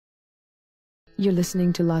You're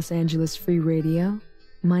listening to Los Angeles Free Radio.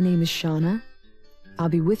 My name is Shauna. I'll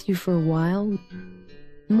be with you for a while.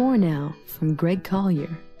 More now from Greg Collier,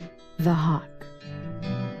 The Hawk.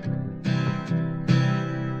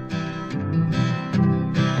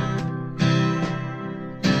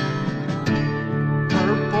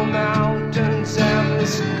 Purple mountains and the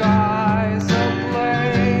skies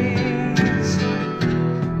ablaze.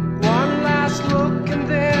 One last look and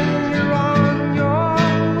then you're on your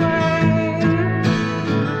way,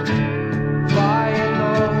 flying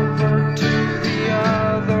over to the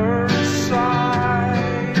other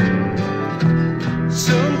side.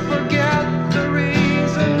 Soon forget the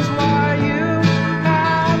reasons why you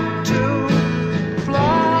had to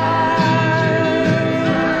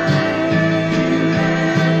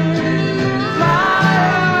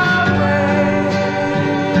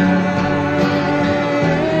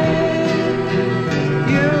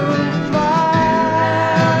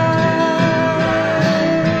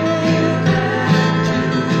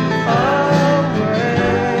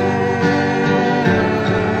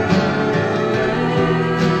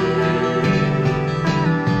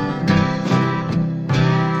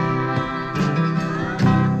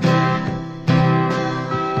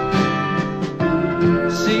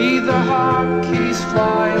see the hawk, he's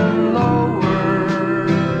flying lower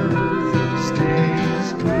these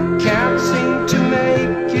days. Can't seem to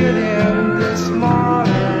make it in this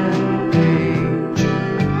modern age.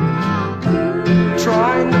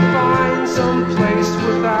 Trying to find some place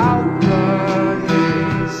without the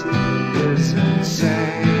haze is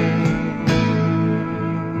insane.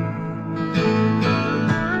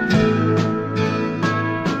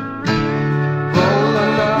 Roll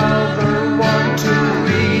another one to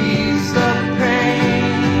ease the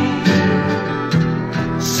pain.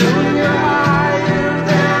 Soon you're higher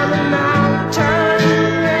than a mountain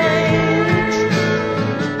range,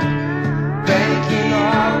 banking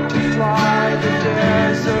up to fly the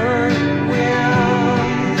desert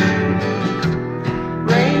wind.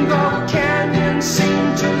 Rainbow canyons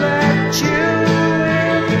seem to let you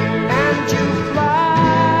in, and you fly.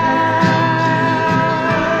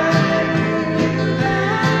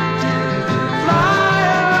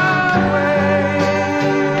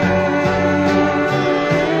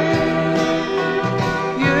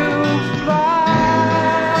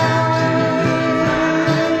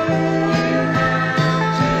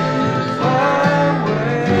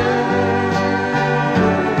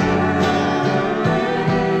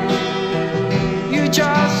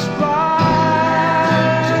 Just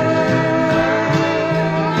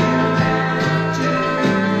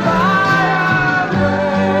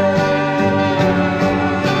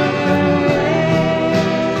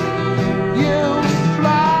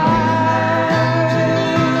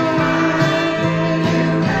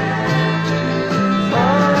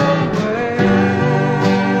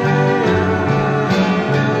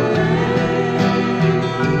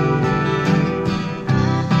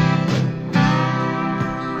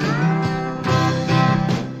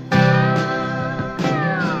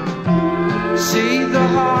see the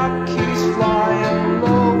hawk, he's flying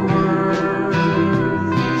lower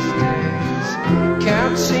these days.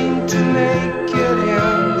 Can't seem to make it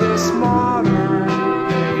in this modern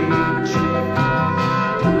age.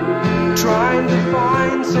 Trying to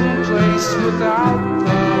find some place without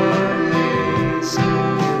the haze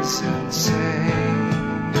is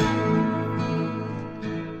insane.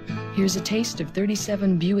 Here's a taste of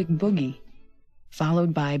 37 Buick Boogie,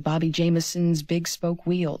 followed by Bobby Jameson's Big Spoke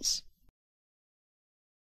Wheels.